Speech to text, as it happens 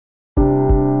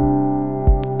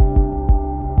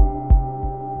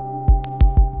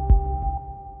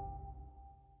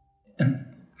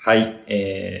はい、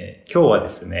今日はで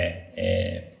す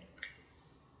ね、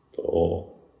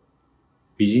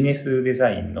ビジネスデ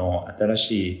ザインの新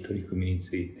しい取り組みに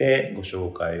ついてご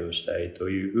紹介をしたい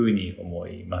というふうに思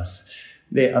います。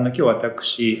で、今日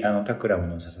私、タクラム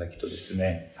の佐々木とです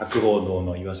ね、博報堂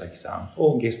の岩崎さん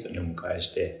をゲストにお迎え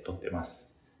して撮ってま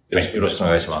す。よろしくお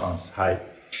願いします。はい。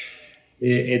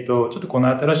で、ちょっとこの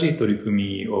新しい取り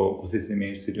組みをご説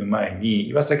明する前に、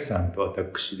岩崎さんと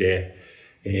私で、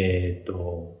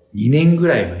2年ぐ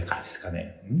らい前からですか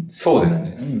ね。そうで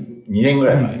すね。2年ぐ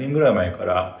らい前。2年ぐらい前か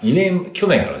ら。去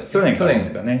年からですね。去年で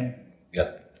すかね。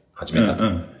始めたと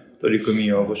思います。取り組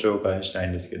みをご紹介したい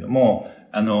んですけども、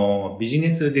ビジ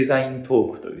ネスデザイント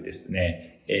ークというです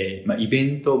ね、イベ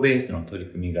ントベースの取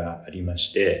り組みがありま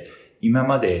して、今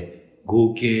まで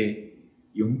合計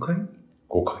4回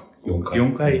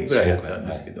ぐらいやったん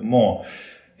ですけども、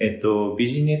ビ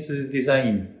ジネスデザ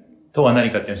インとは何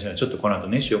かっていうのはちょっとこの後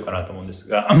ねしようかなと思うんです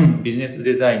が、ビジネス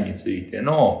デザインについて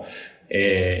の、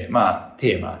テ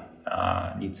ー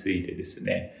マについてです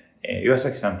ね、岩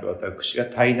崎さんと私が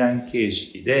対談形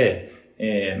式で、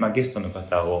ゲストの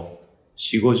方を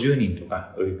4、50人と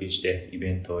かお呼びしてイ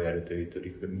ベントをやるという取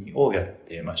り組みをやっ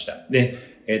ていました。で、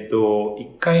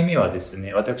1回目はです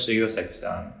ね、私と岩崎さ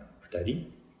ん2人。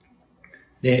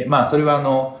で、それ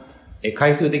は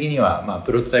回数的には、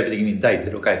プロトタイプ的に第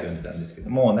0回と呼んでたんですけど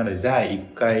も、なので第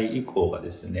1回以降がで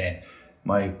すね、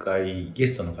毎回ゲ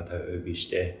ストの方をお呼びし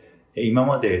て、今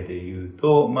までで言う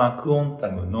と、クオンタ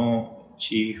ムの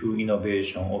チーフイノベー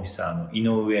ションオフィサーの井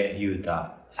上裕太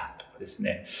さんとかです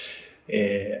ね、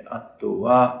あと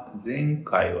は前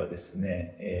回はです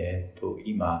ね、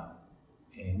今、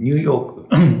ニューヨ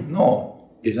ーク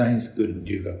のデザインスクールに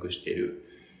留学している、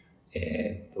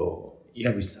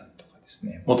矢口さんです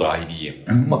ね、元 IBM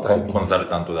コンサル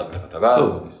タントだった方が、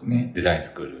そうですね、デザイン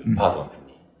スクール、パーソンズ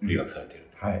に留学されている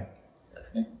と。はい。で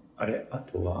すね。あ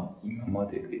とは、今ま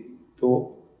でで言う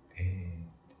と、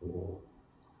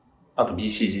あと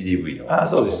BCGDV の。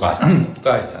そうですね。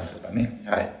高橋さんとかね。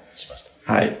はい。しまし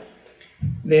た。はい。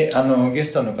で、ゲ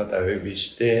ストの方をお呼び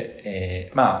し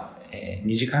て、2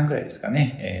時間ぐらいですか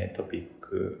ね、トピッ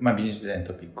ク、ビジネスデザイン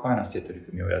トピックを話して取り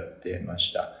組みをやってま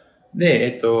した。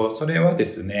で、それはで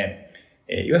すね、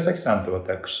岩崎さんと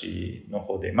私の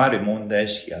方で、ある問題意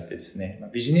識があってですね、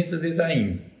ビジネスデザイ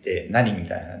ンって何み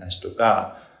たいな話と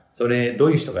か、それど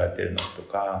ういう人がやってるのと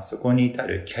か、そこに至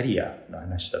るキャリアの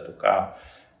話だとか、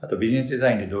あとビジネスデ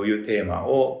ザインでどういうテーマ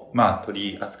を、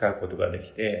取り扱うことがで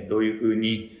きて、どういうふう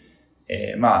に、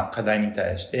課題に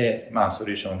対して、ソ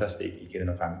リューションを出していける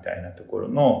のかみたいなところ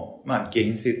の、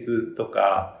言説と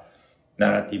か、ナ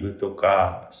ラティブと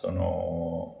か、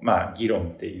議論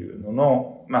っていうの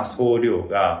の、総量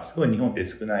がすごい日本って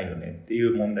少ないよねってい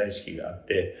う問題意識があっ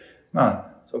て、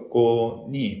そこ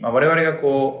に、我々が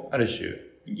ある種、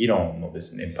議論ので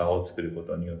すね、場を作るこ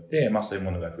とによって、そういう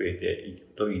ものが増えていく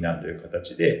といいなという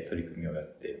形で取り組みをやっ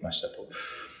てましたと。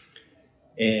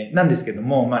なんですけど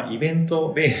も、イベン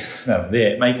トベースなの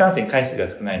で、いかんせん回数が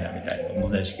少ないなみたいな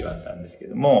問題意識はあったんですけ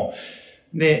ども、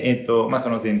で、そ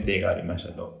の前提がありまし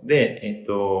たと。で、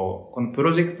このプ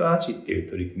ロジェクトアーチっていう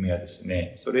取り組みはです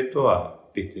ね、それとは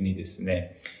別にです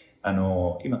ね、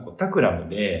今タクラム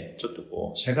で、ちょっ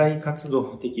と社外活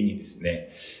動的にです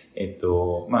ね、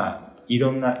い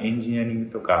ろんなエンジニアリン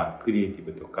グとか、クリエイティ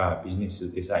ブとか、ビジネ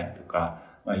スデザインとか、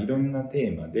いろんなテ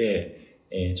ーマで、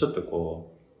ちょっ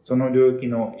とその領域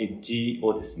のエッジ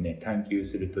をですね、探求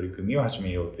する取り組みを始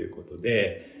めようということ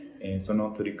で、そ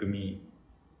の取り組み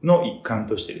の一環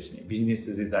としてですね、ビジネ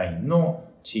スデザインの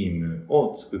チーム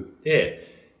を作って、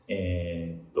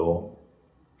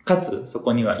かつそ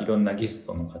こにはいろんなゲス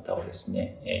トの方をです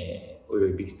ね、お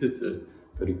呼びしつつ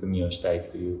取り組みをしたい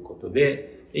ということ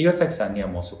で、岩崎さんには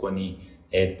もうそこに、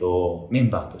メン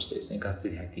バーとしてですね、がっつ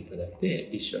り入っていただいて、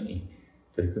一緒に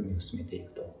取り組みを進めてい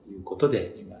くということ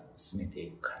で、今進めて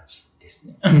いる感じです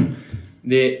ね。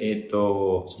で、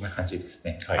そんな感じです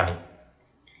ね。は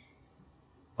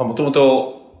い。もとも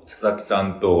と、佐々木さ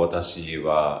んと私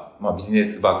は、ビジネ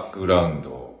スバックグラウン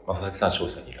ド、佐々木さん商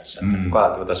社にいらっしゃったりとか、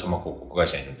私は広告会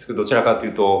社にいるんですけど、どちらかとい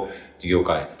うと、事業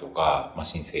開発とか、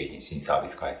新製品、新サービ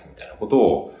ス開発みたいなこと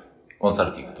をコンサ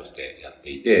ルティングとしてやって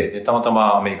いて、で、たまた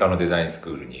まアメリカのデザインスク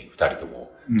ールに2人と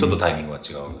も、ちょっとタイミングは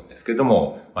違うんですけれど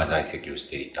も、在籍をし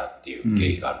ていたっていう経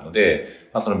緯があるので、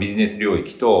そのビジネス領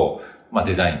域と、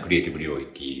デザイン、クリエイティブ領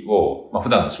域を、普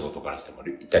段の仕事からしても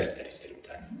行ったり来たりしてるみ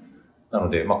たいな。なの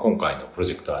で、今回のプロ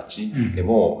ジェクトアーチで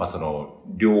も、その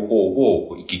両方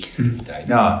を行き来するみたい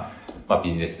な、ビ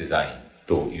ジネスデザイン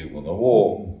というもの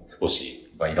を少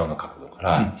し、いろんな角度か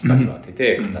ら光を当て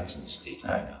て形にしていき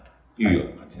たいなというよう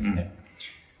な感じですね。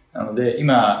なので、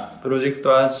今、プロジェク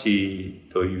トアーチ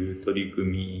という取り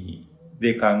組み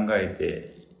で考え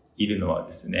ているのは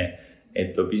ですね、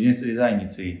ビジネスデザインに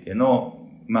ついての、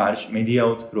ある種メディア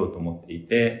を作ろうと思ってい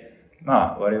て、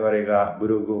我々がブ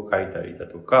ログを書いたりだ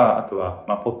とか、あとは、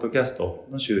ポッドキャスト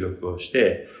の収録をし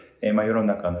て、世の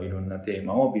中のいろんなテー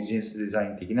マをビジネスデザイ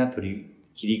ン的な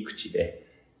切り口で、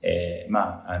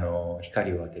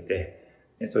光を当てて、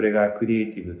それがクリエイ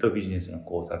ティブとビジネスの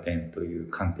交差点という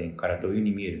観点からどういうふう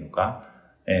に見えるのか、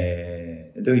どう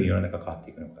いうふうに世の中が変わって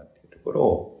いくのかっていうところ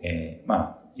を、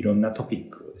いろんなトピッ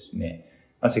クをですね、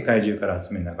世界中から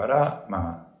集めなが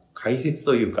ら、解説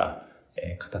というか、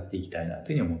語っていきたいな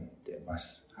というふうに思っていま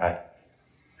す。はい。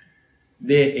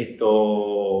で、プ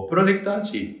ロジェクトアー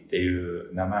チってい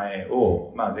う名前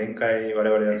を、前回我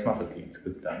々が集まった時に作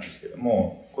ったんですけど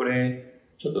も、これ、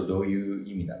ちょっとどういう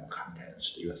意味なのかみたいな、ち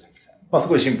ょっと岩崎さん。す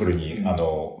ごいシンプルに、橋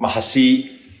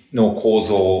の構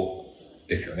造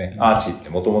ですよね。アーチって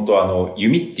もともと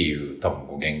弓っていう多分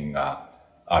語源が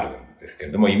あるんですけ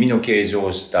れども、弓の形状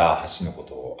をした橋のこ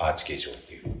とをアーチ形状っ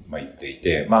ていう、言ってい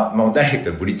て、ダイレク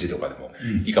トにブリッジとかでも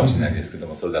いいかもしれないですけど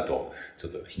も、それだとちょ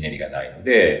っとひねりがないの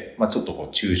で、ちょっと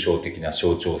抽象的な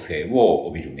象徴性を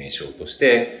帯びる名称とし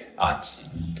て、アーチ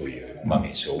という、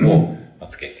名称を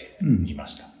つけてみま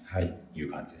した。はい。い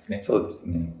う感じですね。そうです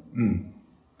ね。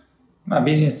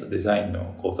ビジネスとデザイン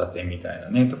の交差点みたいな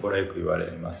ね、ところはよく言わ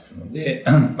れますので、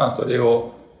それ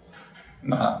を、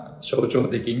象徴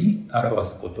的に表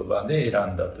す言葉で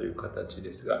選んだという形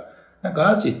ですが、ア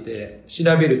ーチって調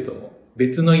べると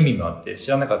別の意味もあって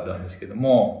知らなかったんですけど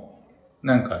も、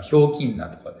ひょうきんな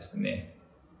とかですね、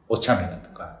お茶目なと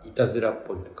か、いたずらっ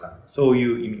ぽいとか、そう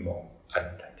いう意味もあ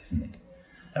るみたいですね。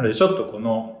なのでちょっとこ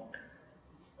の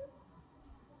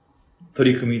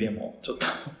取り組みでもちょっと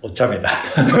お茶目な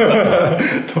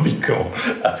トピックを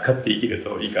扱っていける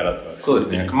といいかなと思います。そうで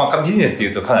すね。ビジネスって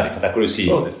いうとかなり堅苦し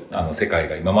い、世界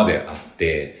が今まであっ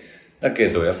て、だけ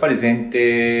どやっぱり前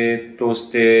提と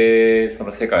してそ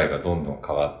の世界がどんどん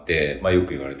変わって、よ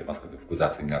く言われてますけど複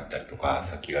雑になったりとか、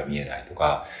先が見えないと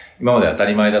か、今まで当た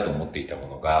り前だと思っていたも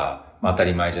のが、当た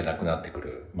り前じゃなくなってく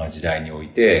る、時代におい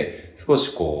て、少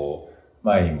し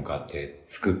前に向かって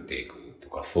作っていくと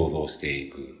か、想像してい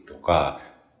くとか、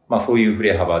そういう振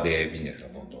れ幅でビジネ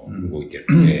スがどんどん動いてる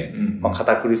ので、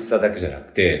堅苦しさだけじゃな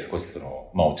くて、少し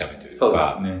お茶目というか、そうで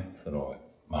すね。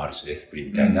ある種レスプリ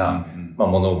みたいな、も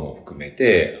のも含め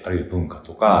て、あるいは文化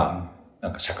とか、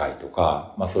社会と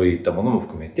か、そういったものも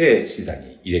含めて、視座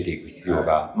に入れていく必要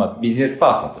が、ビジネス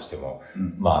パーソンとしても、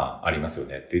ありますよ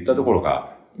ねっていったところ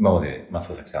が、今まで、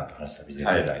佐々木さんと話したビジネ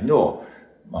スデザインの、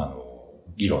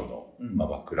議論の、バ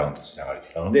ックグラウンドとして流れ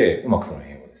てたので、うまくその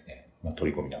辺をですね、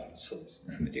取り込みながら進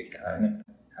めていきたいですね。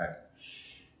はい。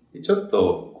でちょっ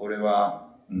と、これは、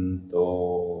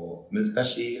難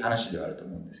しい話ではあると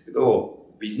思うんですけど、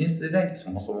ビジネスデザインってそ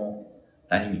もそも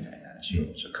何みたいな話を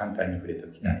ちょっと簡単に触れてお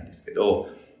きたいんですけど、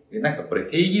これ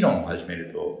定義論を始め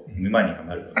ると沼には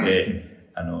まるので、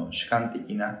主観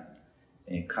的な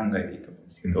考えでいいと思うんで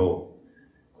すけど、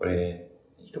これ、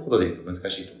一言で言うと難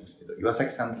しいと思うんですけど、岩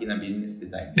崎さん的なビジネスデ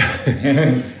ザインって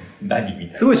何みたい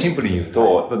な。すごいシンプルに言う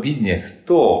と、ビジネス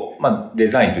と、デ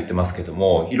ザインと言ってますけど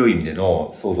も、広い意味での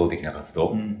創造的な活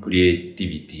動、クリエイティ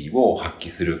ビティを発揮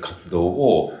する活動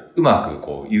をうま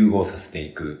く融合させて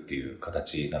いくっていう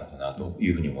形なのかなと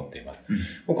いうふうに思っています。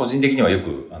個人的にはよ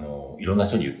く、いろんな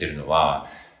人に言ってるのは、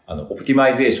オプティマ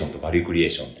イゼーションとバリュークリエー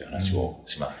ションという話を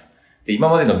します。で、今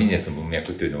までのビジネスの文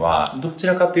脈というのは、どち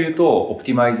らかというと、オプ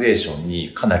ティマイゼーション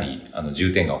にかなり、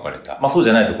重点が置かれた。そう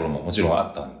じゃないところももちろんあ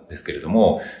ったんですけれど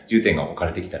も、重点が置か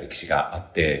れてきた歴史があ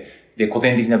って、で、古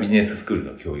典的なビジネススクー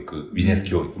ルの教育、ビジネス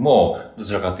教育も、ど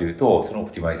ちらかというと、そのオ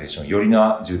プティマイゼーションより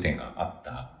な重点があっ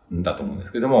たんだと思うんで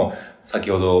すけれども、先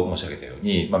ほど申し上げたよう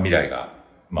に、未来が、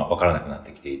わからなくなっ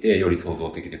てきていて、より創造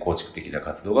的で構築的な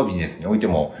活動がビジネスにおいて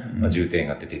も、重点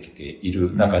が出てきてい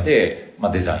る中で、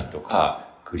デザインとか、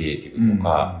クリエイティブと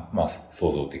か、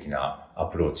創造的なア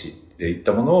プローチといっ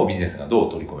たものをビジネスがど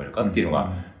う取り込めるかっていうの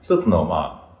が、一つの、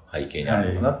背景にあ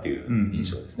るのかなっていう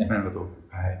印象ですね。なるほど。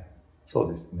はい。そう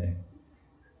ですね。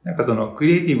ク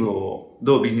リエイティブを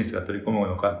どうビジネスが取り込む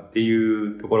のかってい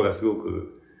うところがすご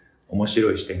く面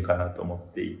白い視点かなと思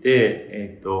ってい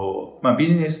て、ビ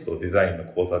ジネスとデザインの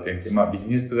交差点って、ビ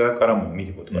ジネス側からも見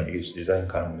ることができるし、デザイン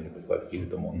からも見ることができる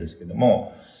と思うんですけど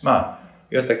も、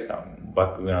岩崎さん、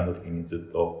バックグラウンド的にず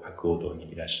っと博報堂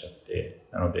にいらっしゃって、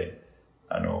なので、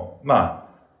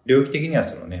領域的には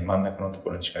真ん中のとこ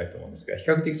ろに近いと思うんですが、比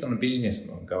較的そのビジネ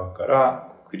スの側か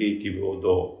らクリエイティブを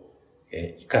ど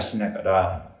う活かしなが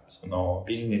ら、その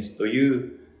ビジネスとい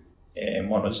う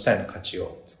もの自体の価値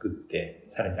を作って、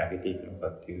さらに上げていくのか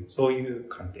っていう、そういう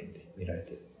観点で見られ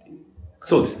ているって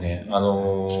そうですね。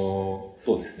そ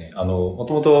うですね。も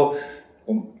ともと、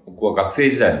僕は学生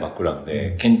時代のバックグラウンド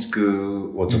で、建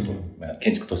築をちょっと、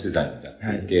建築都市デザインをやっ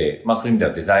ていて、まあそういう意味で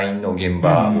はデザインの現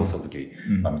場をその時、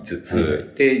見つ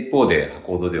つ、で、一方で、ハ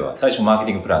コードでは最初マーケ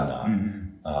ティングプランナー、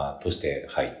として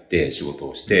入って仕事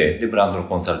をして、で、ブランドの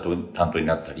コンサル担当に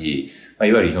なったり、まあ、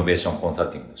いわゆるイノベーションコンサ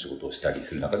ルティングの仕事をしたり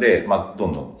する中で、まあ、ど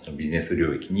んどんそのビジネス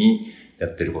領域にや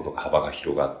ってることが幅が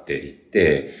広がっていっ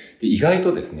て、で意外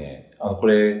とですね、こ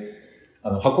れ、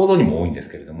ハコードにも多いんで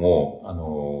すけれど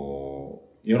も、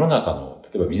世の中の、例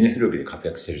えばビジネス領域で活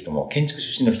躍している人も、建築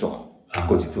出身の人が結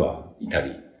構実はいた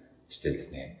りしてで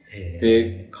すね。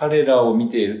で、彼らを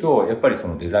見ていると、やっぱりそ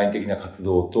のデザイン的な活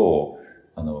動と、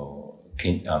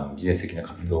ビジネス的な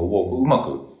活動をうま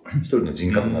く一人の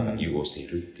人格の中に融合してい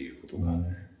るっていうことが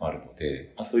あるの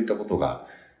で、そういったことが、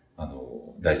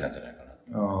大事なんじゃないか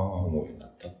なと思うようにな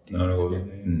ったっていう、ね。なるほどね。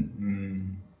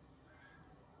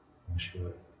面白い。確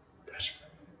かに。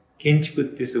建築っ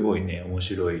てすごいね、面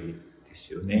白いで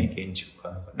すよね、建築家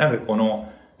の方。なんかこ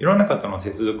の、いろんな方の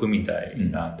接続みたい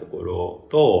なところ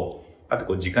と、あと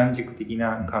こう時間軸的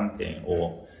な観点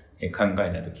を考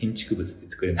えないと建築物って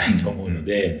作れないと思うの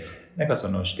で、なんかそ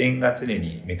の視点が常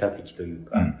にメタ的という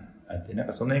か、あって、なん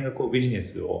かその辺がこうビジネ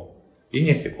スって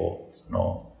こう、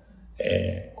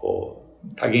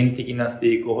多元的なステ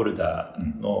ークホルダ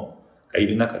ーがい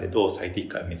る中でどう最適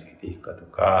化を見つけていくかと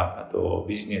か、あと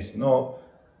ビジネスの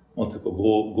もうちょっと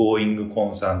ゴーイングコ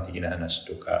ンサーン的な話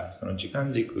とか、その時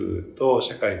間軸と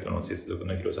社会との接続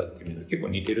の広さっていうのと結構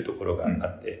似てるところがあ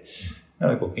って、な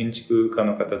のでこう建築家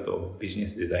の方とビジネ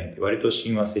スデザインって割と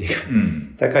親和性が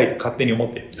高いと勝手に思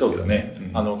ってるんですけどね。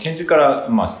建築から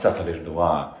示唆されるの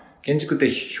は、建築っ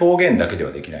て表現だけで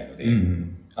はできないので、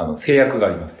制約があ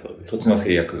ります。土地の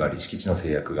制約があり、敷地の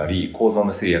制約があり、構造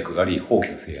の制約があり、法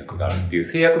規の制約があるっていう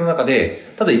制約の中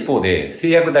で、ただ一方で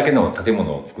制約だけの建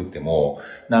物を作っても、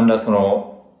何らそ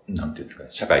の、なんていうんですか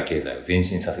ね、社会経済を前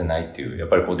進させないっていう、やっ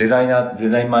ぱりこうデザイン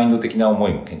マインド的な思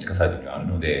いも建築家サイドにはある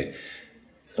ので、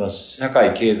その社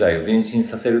会経済を前進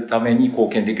させるために貢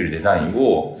献できるデザイン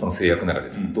をその制約の中で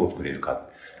どう作れるか。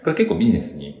これ結構ビジネ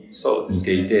スに似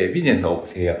ていて、ビジネスは多く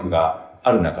制約が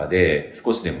ある中で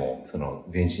少しでもその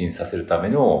前進させるため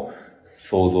の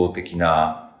創造的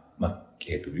な、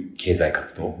経済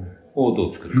活動をど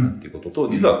う作るかっていうことと、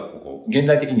実はここ現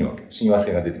代的には親和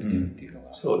性が出てきているっていうの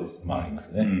が、そうですね。ありま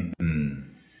すね。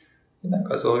なん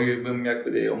かそういう文脈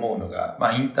で思うのが、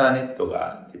インターネット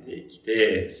が出てき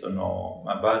て、バ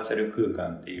ーチャル空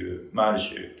間っていう、ある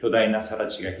種巨大な更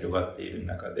地が広がっている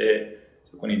中で、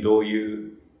そこにどうい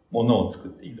うものを作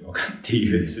っていくのかってい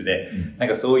うですね、なん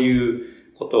かそういう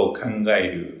ことを考え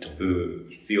る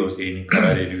必要性に駆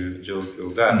られる状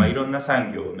況が、いろんな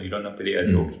産業のいろんなプレイヤ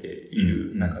ーで起きてい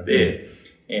る中で、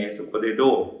そこで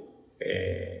どう、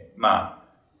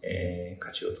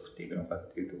価値を作っていくのか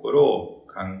っていうところを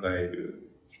考え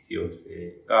る必要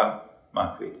性が、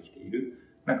増えてきている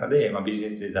中で、ビジ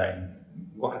ネスデザイン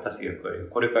を果たす役割が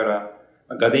これから、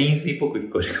ガデイン水っぽく聞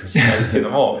こえるかもしれないですけど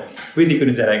も、増えてく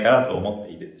るんじゃないかなと思っ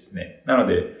ていてですね。なの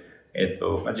で、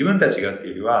自分たちがっていう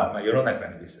よりは、世の中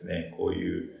にですね、こう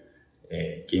いう、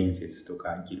言説と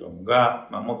か議論が、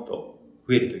もっと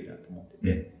増えるといいなと思って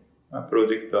て、プロ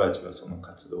ジェクトアーチはその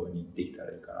活動にできた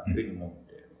らいいかなというふうに思っ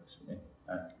てますね。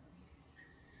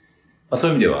そ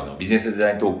ういう意味では、ビジネスデ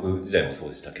ザイントーク時代もそう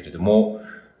でしたけれども、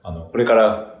これか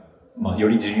ら、よ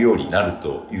り重要になる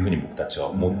というふうに僕たちは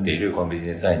思っている、このビジ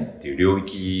ネスデザインっていう領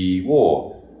域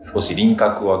を少し輪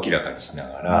郭を明らかにしな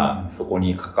がら、そこ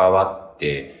に関わっ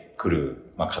てく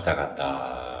る、方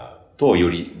々とよ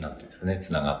り、なんていうんですかね、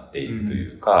つながっているとい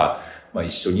うか、一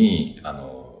緒に、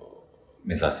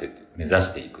目指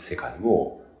していく世界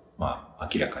を、明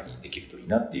らかにできるといい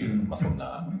なっていう、そん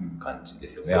な感じで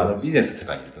すよね。ビジネスの世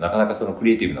界にいるとなかなかそのク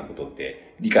リエイティブなことっ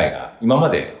て理解が今ま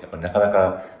でやっぱりなかな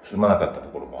か進まなかったと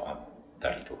ころもあっ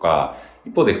たりとか、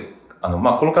一方で、こ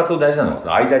の活動大事なのはそ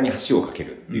の間に橋を架け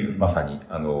るっていう、まさに、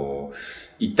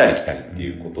行ったり来たりって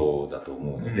いうことだと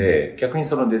思うので、逆に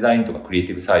そのデザインとかクリエイ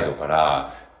ティブサイドか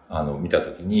ら、見た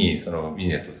ときに、そのビジ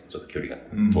ネスとちょっと距離が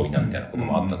遠いなみたいなこと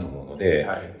もあったと思うので、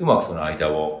うまくその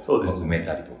間を埋め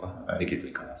たりとかできるとい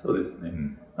いかな。そうですね。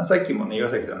さっきもね、岩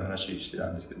崎さんの話してた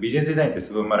んですけど、ビジネスデザインって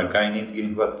すごいまだ概念的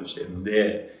にふわっとしているの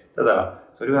で、ただ、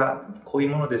それはこういう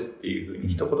ものですっていうふうに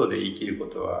一言で言い切るこ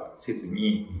とはせず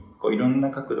に、いろんな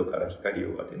角度から光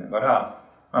を当てなが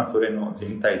ら、それの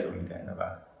全体像みたいなの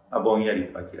が、ぼんやり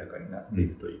と明らかになってい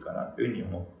くといいかなというふうに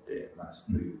思ってま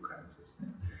すという感じです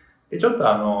ね。で、ちょっ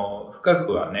と深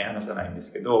くはね、話さないんで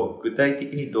すけど、具体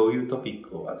的にどういうトピッ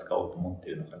クを扱おうと思って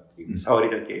いるのかっていう、触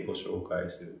りだけご紹介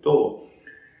すると、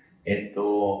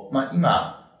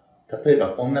今、例えば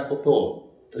こんなこと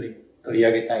を取り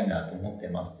上げたいなと思って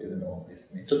ますというのをで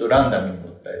すね、ちょっとランダムにお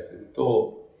伝えする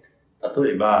と、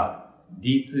例えば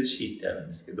D2C ってあるん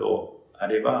ですけど、あ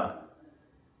れが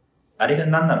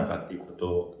何なのかっていうこ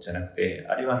とじゃなくて、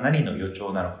あれは何の予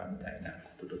兆なのかみたいなこ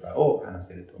ととかを話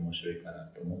せると面白いかな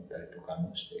と思ったりとか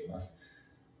もしています。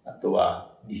あと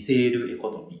は、リセールエコ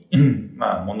ノミ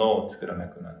ー。物を作らな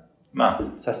くなる。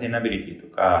サステナビリティと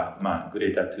か、グレ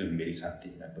ーター・トゥーンベリさん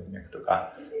的な文脈と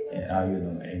か、ああいう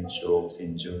のの延長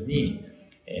線上に、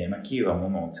企業は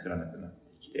物を作らなくなって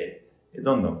きて、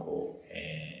どんどん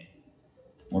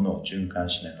物を循環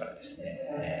しながらです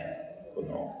ね、こ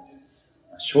の、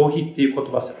消費っていう言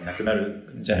葉さえなくな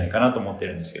るんじゃないかなと思って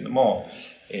るんですけども、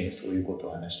そういうこと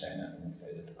を話したいなと思った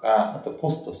りだとか、あとポ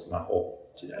ストスマ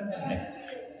ホ時代ですね。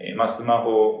スマ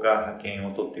ホが覇権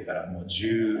を取ってからもう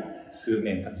十数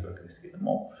年経つわけですけど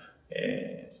も、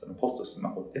そのポストス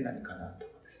マホって何かなと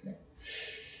かですね。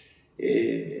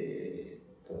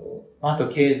あと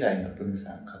経済の分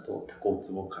散化と多項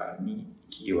坪化に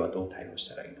企業はどう対応し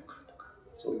たらいいのかとか、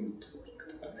そういうトピッ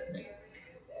クとかですね。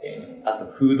あと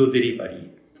フードデリバリ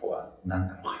ーとは何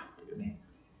なのかっていうね、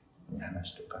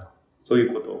話とか、そうい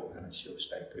うことをお話をし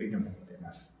たいというふうに思ってい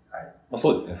ます。はい。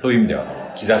そうですね。そういう意味で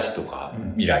は、兆しとか、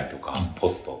未来とか、ポ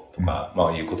ストとか、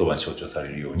いう言葉に象徴され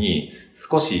るように、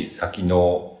少し先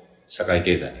の社会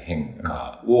経済の変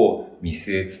化を見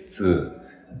据えつつ、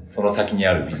その先に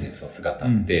あるビジネスの姿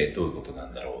ってどういうことな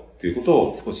んだろうということ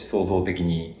を少し創造的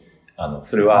に、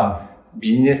それは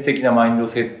ビジネス的なマインド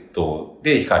セット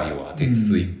で光を当てつ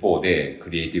つ、一方でク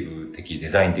リエイティブ的、デ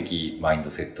ザイン的マインド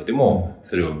セットでも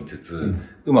それを見つつ、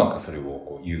うまくそれ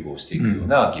を融合していくよう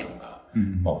な議論が、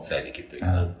お伝えできるといいか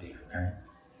なっていうふうに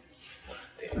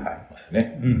思ってます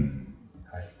ね。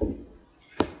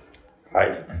は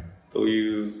い。と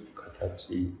いう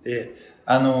形で、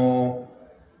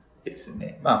です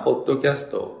ね。ポッドキャ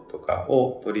ストとか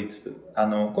を取りつつ、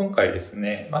今回です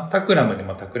ね、タクラムで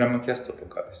もタクラムキャストと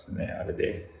かですね、あれ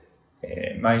で、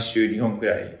毎週2本く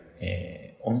らい、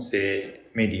音声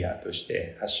メディアとし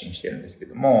て発信してるんですけ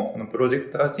ども、このプロジェ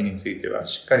クトアーチについては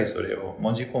しっかりそれを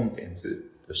文字コンテン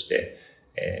ツとして、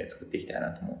作っていきたい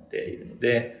なと思っているの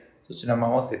で、そちらも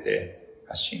合わせて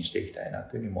発信していきたいな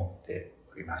というふうに思って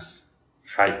おります。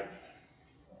はい。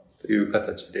という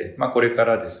形で、これか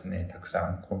らですね、たくさ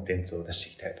んコンテンツを出し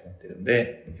ていきたいと思っているの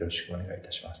で、よろしくお願いい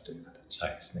たしますという形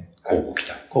ですね。交互期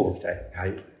待。交互期待。は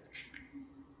い。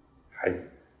はい。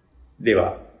で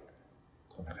は、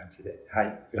こんな感じで。は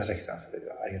い。岩崎さん、それで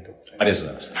はありがとうございました。ありがとうご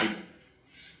ざいました。はい。